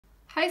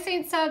Hi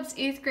St. Seb's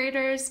 8th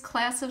graders,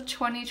 class of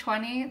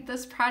 2020.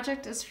 This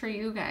project is for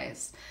you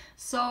guys.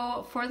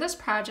 So for this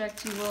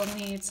project you will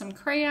need some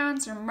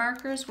crayons or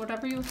markers,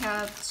 whatever you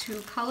have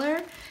to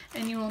color,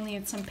 and you will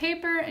need some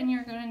paper and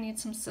you're going to need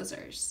some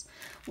scissors.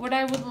 What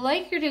I would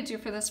like you to do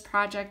for this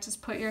project is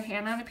put your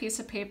hand on a piece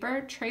of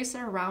paper, trace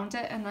around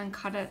it, and then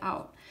cut it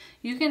out.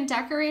 You can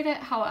decorate it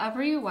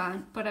however you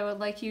want, but I would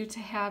like you to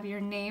have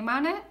your name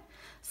on it,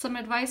 some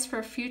advice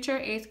for future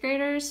 8th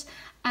graders,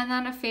 and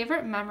then a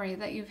favorite memory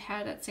that you've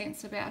had at St.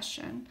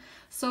 Sebastian.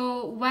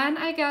 So when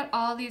I get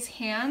all these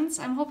hands,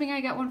 I'm hoping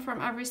I get one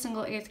from every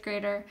single 8th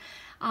grader.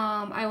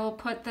 I will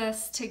put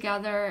this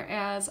together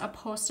as a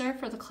poster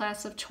for the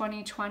class of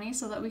 2020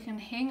 so that we can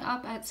hang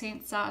up at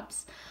St.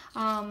 Seb's.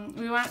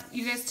 We want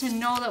you guys to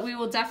know that we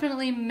will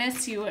definitely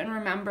miss you and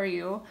remember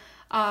you.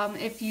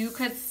 If you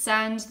could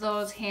send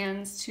those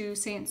hands to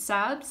St.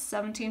 Seb's,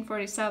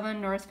 1747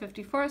 North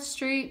 54th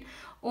Street,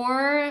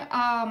 or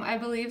I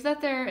believe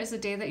that there is a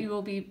day that you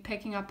will be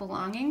picking up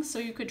belongings, so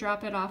you could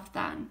drop it off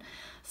then.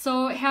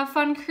 So have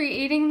fun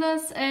creating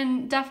this,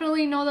 and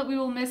definitely know that we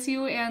will miss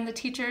you, and the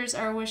teachers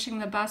are wishing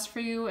the best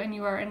for you, and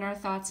you are in our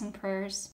thoughts and prayers.